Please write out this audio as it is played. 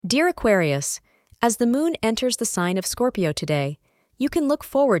Dear Aquarius, as the moon enters the sign of Scorpio today, you can look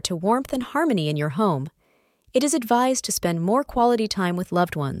forward to warmth and harmony in your home. It is advised to spend more quality time with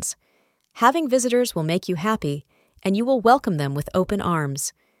loved ones. Having visitors will make you happy, and you will welcome them with open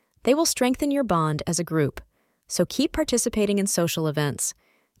arms. They will strengthen your bond as a group, so keep participating in social events.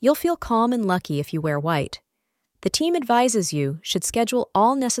 You'll feel calm and lucky if you wear white. The team advises you should schedule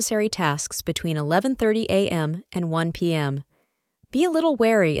all necessary tasks between 11:30 a.m. and 1 p.m. Be a little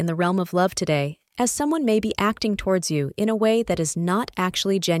wary in the realm of love today, as someone may be acting towards you in a way that is not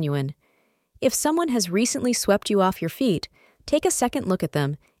actually genuine. If someone has recently swept you off your feet, take a second look at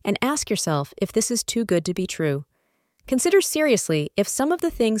them and ask yourself if this is too good to be true. Consider seriously if some of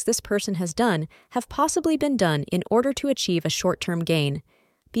the things this person has done have possibly been done in order to achieve a short-term gain.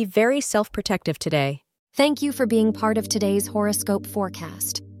 Be very self-protective today. Thank you for being part of today's horoscope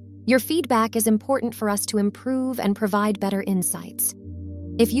forecast. Your feedback is important for us to improve and provide better insights.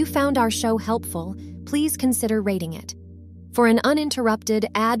 If you found our show helpful, please consider rating it. For an uninterrupted,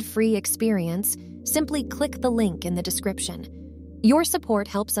 ad-free experience, simply click the link in the description. Your support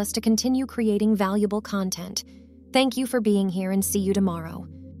helps us to continue creating valuable content. Thank you for being here and see you tomorrow.